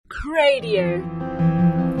Radio.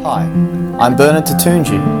 Hi, I'm Bernard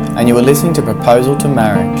Tatunji, and you are listening to Proposal to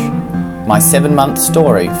Marriage, my 7-month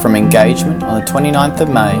story from engagement on the 29th of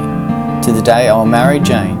May to the day I will marry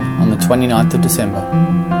Jane on the 29th of December.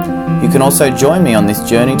 You can also join me on this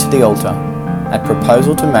journey to the altar at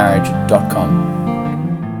proposaltomarriage.com.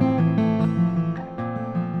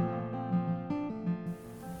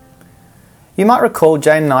 You might recall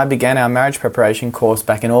Jane and I began our marriage preparation course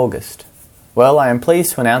back in August. Well, I am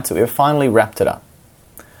pleased to announce that we have finally wrapped it up.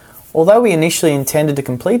 Although we initially intended to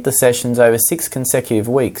complete the sessions over 6 consecutive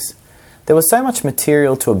weeks, there was so much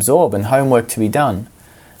material to absorb and homework to be done,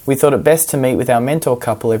 we thought it best to meet with our mentor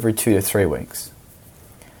couple every 2 to 3 weeks.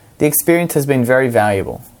 The experience has been very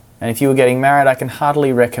valuable, and if you are getting married, I can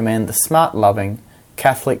heartily recommend the Smart Loving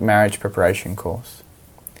Catholic Marriage Preparation course.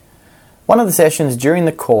 One of the sessions during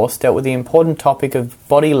the course dealt with the important topic of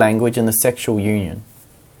body language and the sexual union.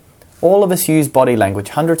 All of us use body language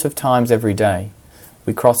hundreds of times every day.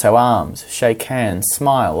 We cross our arms, shake hands,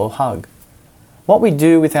 smile or hug. What we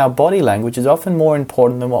do with our body language is often more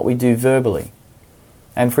important than what we do verbally.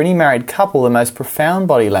 And for any married couple, the most profound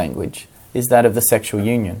body language is that of the sexual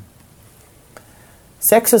union.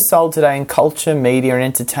 Sex is sold today in culture, media and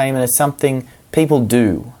entertainment as something people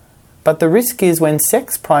do. But the risk is when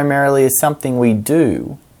sex primarily is something we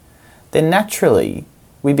do, then naturally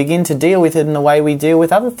we begin to deal with it in the way we deal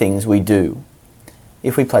with other things we do.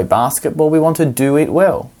 If we play basketball, we want to do it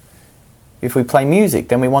well. If we play music,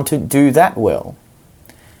 then we want to do that well.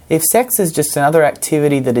 If sex is just another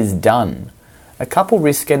activity that is done, a couple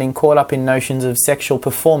risks getting caught up in notions of sexual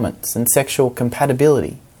performance and sexual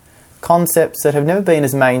compatibility, concepts that have never been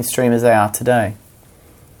as mainstream as they are today.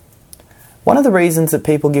 One of the reasons that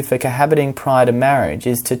people give for cohabiting prior to marriage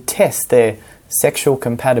is to test their sexual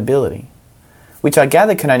compatibility, which I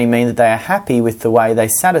gather can only mean that they are happy with the way they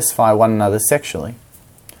satisfy one another sexually.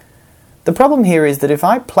 The problem here is that if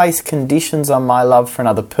I place conditions on my love for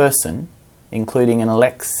another person, including an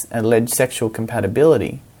alleged sexual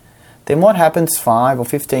compatibility, then what happens 5 or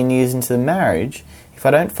 15 years into the marriage if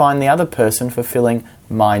I don't find the other person fulfilling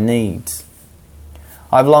my needs?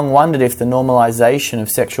 I've long wondered if the normalization of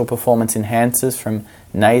sexual performance enhancers from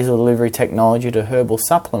nasal delivery technology to herbal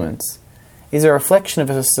supplements is a reflection of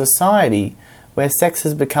a society where sex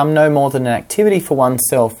has become no more than an activity for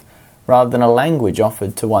oneself rather than a language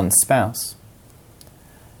offered to one's spouse.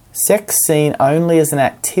 Sex seen only as an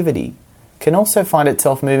activity can also find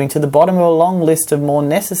itself moving to the bottom of a long list of more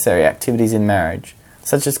necessary activities in marriage,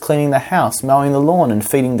 such as cleaning the house, mowing the lawn and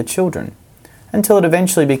feeding the children, until it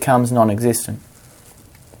eventually becomes non-existent.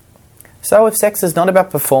 So if sex is not about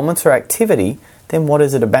performance or activity, then what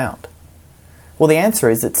is it about? Well, the answer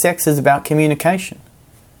is that sex is about communication.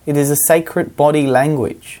 It is a sacred body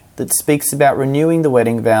language that speaks about renewing the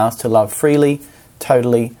wedding vows to love freely,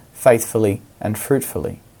 totally, faithfully, and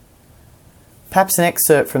fruitfully. Perhaps an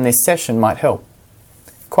excerpt from this session might help.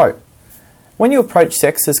 Quote, "When you approach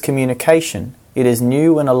sex as communication, it is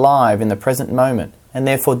new and alive in the present moment, and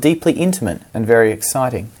therefore deeply intimate and very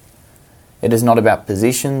exciting. It is not about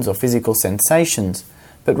positions or physical sensations,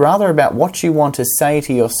 but rather about what you want to say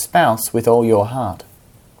to your spouse with all your heart.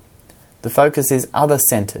 The focus is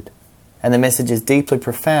other-centered, and the message is deeply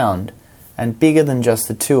profound and bigger than just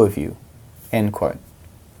the two of you." End quote.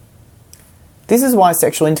 This is why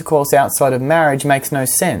sexual intercourse outside of marriage makes no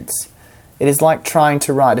sense. It is like trying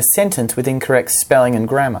to write a sentence with incorrect spelling and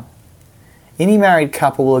grammar. Any married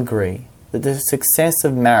couple will agree that the success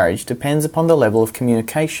of marriage depends upon the level of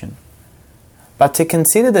communication. But to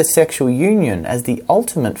consider the sexual union as the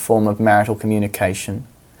ultimate form of marital communication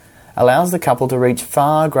allows the couple to reach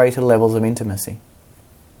far greater levels of intimacy.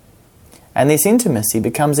 And this intimacy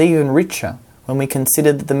becomes even richer when we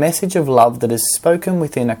consider that the message of love that is spoken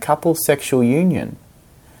within a couple's sexual union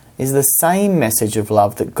is the same message of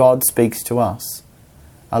love that God speaks to us,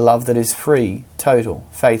 a love that is free, total,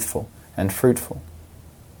 faithful, and fruitful.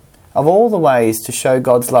 Of all the ways to show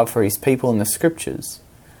God's love for His people in the Scriptures,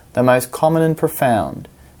 the most common and profound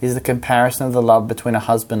is the comparison of the love between a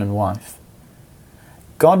husband and wife.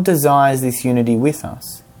 God desires this unity with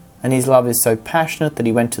us, and His love is so passionate that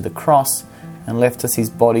He went to the cross and left us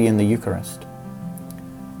His body in the Eucharist.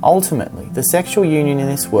 Ultimately, the sexual union in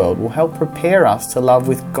this world will help prepare us to love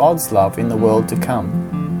with God's love in the world to come.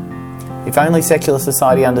 If only secular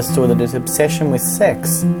society understood that its obsession with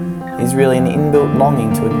sex is really an inbuilt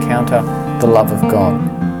longing to encounter the love of God.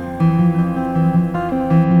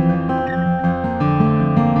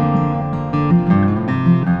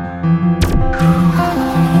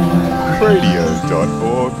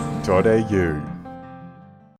 Radio.org.au